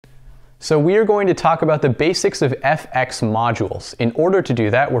So we are going to talk about the basics of fx modules. In order to do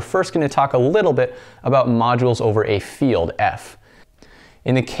that, we're first going to talk a little bit about modules over a field f.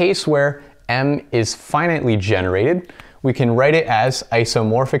 In the case where m is finitely generated, we can write it as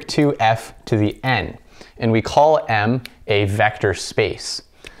isomorphic to f to the n, and we call m a vector space.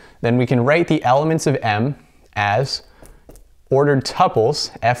 Then we can write the elements of m as ordered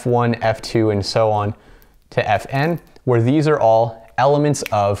tuples, f1, f2, and so on to fn, where these are all elements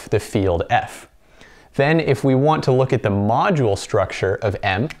of the field f. Then if we want to look at the module structure of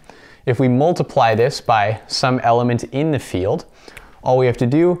m, if we multiply this by some element in the field, all we have to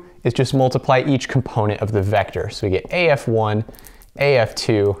do is just multiply each component of the vector. So we get af1,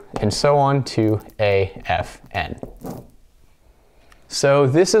 af2, and so on to afn. So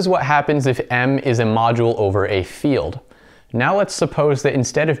this is what happens if m is a module over a field. Now let's suppose that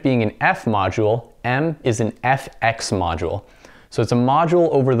instead of being an f module, m is an fx module. So it's a module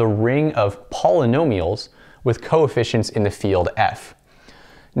over the ring of polynomials with coefficients in the field f.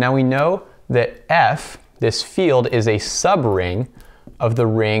 Now we know that f, this field, is a subring of the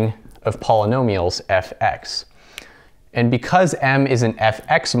ring of polynomials fx. And because m is an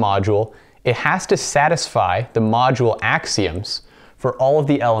fx module, it has to satisfy the module axioms for all of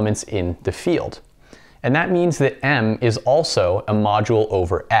the elements in the field. And that means that m is also a module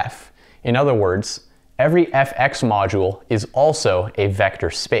over f. In other words, every fx module is also a vector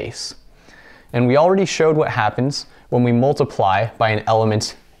space. And we already showed what happens when we multiply by an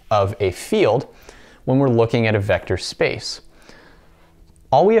element of a field when we're looking at a vector space.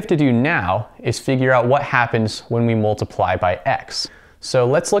 All we have to do now is figure out what happens when we multiply by x. So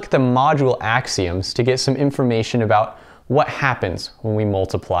let's look at the module axioms to get some information about what happens when we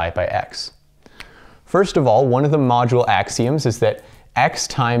multiply by x. First of all, one of the module axioms is that x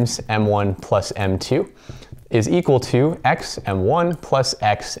times m1 plus m2 is equal to x m1 plus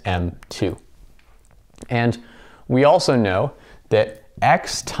x m2. And we also know that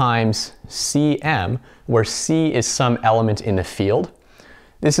x times cm, where c is some element in the field,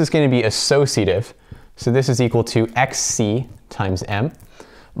 this is going to be associative. So this is equal to xc times m.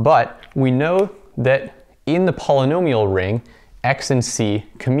 But we know that in the polynomial ring, x and c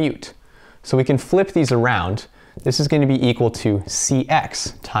commute. So we can flip these around. This is going to be equal to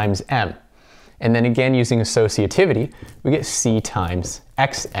cx times m. And then again, using associativity, we get c times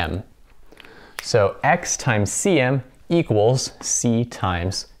xm. So x times cm equals c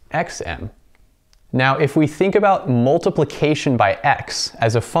times xm. Now, if we think about multiplication by x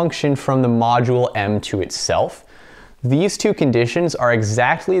as a function from the module m to itself, these two conditions are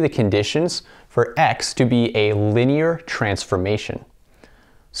exactly the conditions for x to be a linear transformation.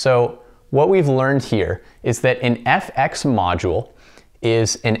 So what we've learned here is that an fx module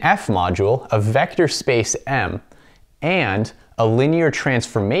is an f module of vector space m and a linear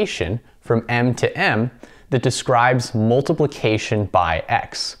transformation from m to m that describes multiplication by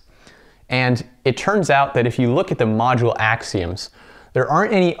x. And it turns out that if you look at the module axioms, there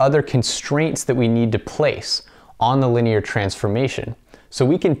aren't any other constraints that we need to place on the linear transformation. So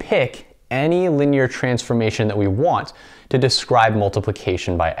we can pick any linear transformation that we want to describe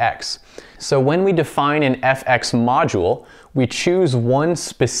multiplication by x. So when we define an fx module, we choose one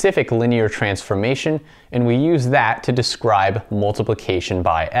specific linear transformation and we use that to describe multiplication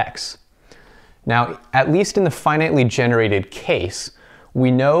by x. Now, at least in the finitely generated case,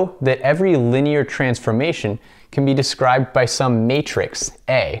 we know that every linear transformation can be described by some matrix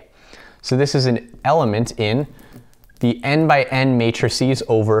A. So this is an element in the n by n matrices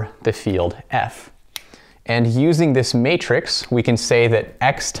over the field f. And using this matrix, we can say that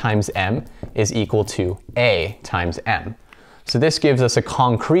x times m is equal to a times m. So this gives us a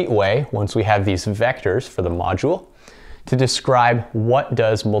concrete way, once we have these vectors for the module, to describe what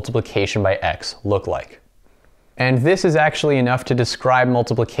does multiplication by x look like. And this is actually enough to describe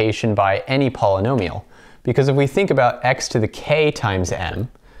multiplication by any polynomial, because if we think about x to the k times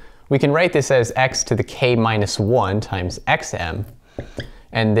m, we can write this as x to the k minus 1 times xm,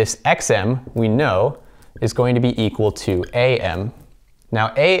 and this xm, we know, is going to be equal to am.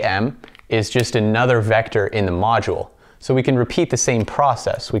 Now am is just another vector in the module, so we can repeat the same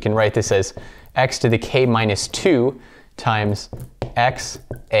process. We can write this as x to the k minus 2 times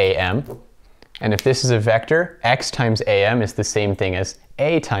xam, and if this is a vector, x times am is the same thing as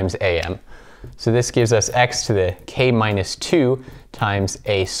a times am. So this gives us x to the k minus 2 times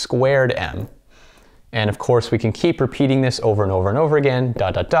a squared m. And of course, we can keep repeating this over and over and over again,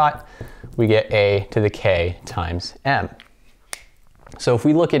 dot, dot, dot. We get a to the k times m. So if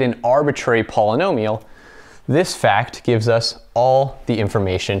we look at an arbitrary polynomial, this fact gives us all the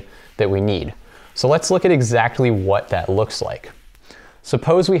information that we need. So let's look at exactly what that looks like.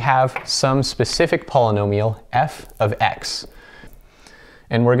 Suppose we have some specific polynomial f of x.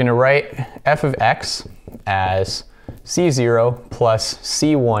 And we're going to write f of x as c0 plus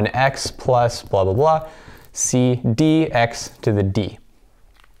c1x plus blah, blah, blah, c dx to the d.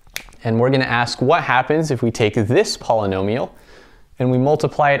 And we're going to ask what happens if we take this polynomial and we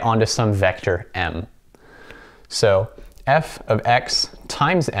multiply it onto some vector m. So f of x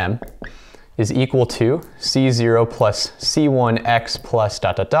times m is equal to c0 plus c1x plus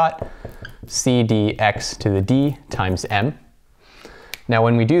dot dot dot c dx to the d times m. Now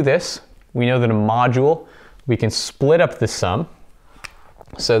when we do this, we know that a module, we can split up the sum.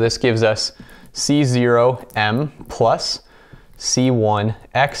 So this gives us c0m plus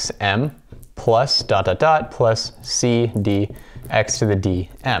c1xm plus dot dot dot plus c dx to the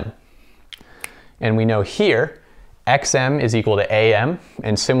dm. And we know here xm is equal to am,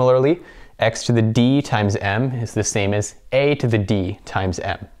 and similarly x to the d times m is the same as a to the d times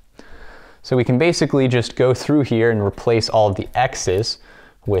m. So we can basically just go through here and replace all of the x's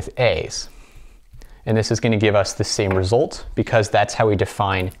with a's. And this is going to give us the same result because that's how we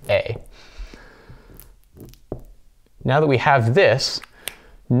define a. Now that we have this,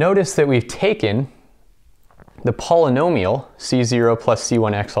 notice that we've taken the polynomial c0 plus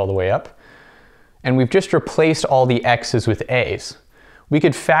c1x all the way up, and we've just replaced all the x's with a's. We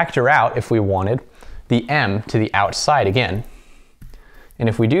could factor out, if we wanted, the m to the outside again. And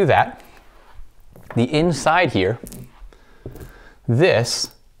if we do that, the inside here,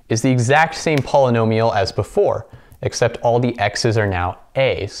 this is the exact same polynomial as before, except all the x's are now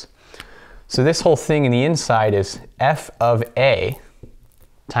a's. So this whole thing in the inside is f of a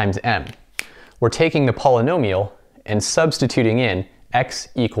times m. We're taking the polynomial and substituting in x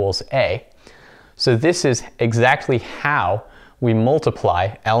equals a. So this is exactly how we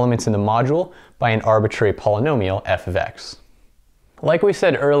multiply elements in the module by an arbitrary polynomial f of x. Like we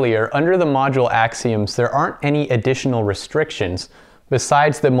said earlier, under the module axioms, there aren't any additional restrictions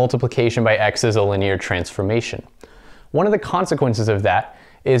besides that multiplication by x is a linear transformation. One of the consequences of that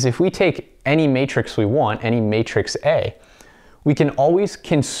is if we take any matrix we want, any matrix A, we can always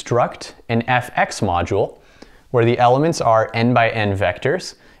construct an fx module where the elements are n by n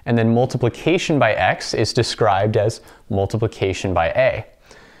vectors, and then multiplication by x is described as multiplication by a.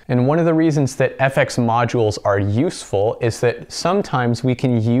 And one of the reasons that fx modules are useful is that sometimes we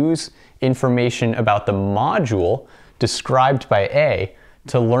can use information about the module described by A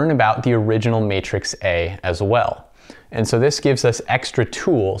to learn about the original matrix A as well. And so this gives us extra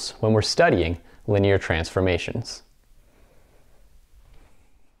tools when we're studying linear transformations.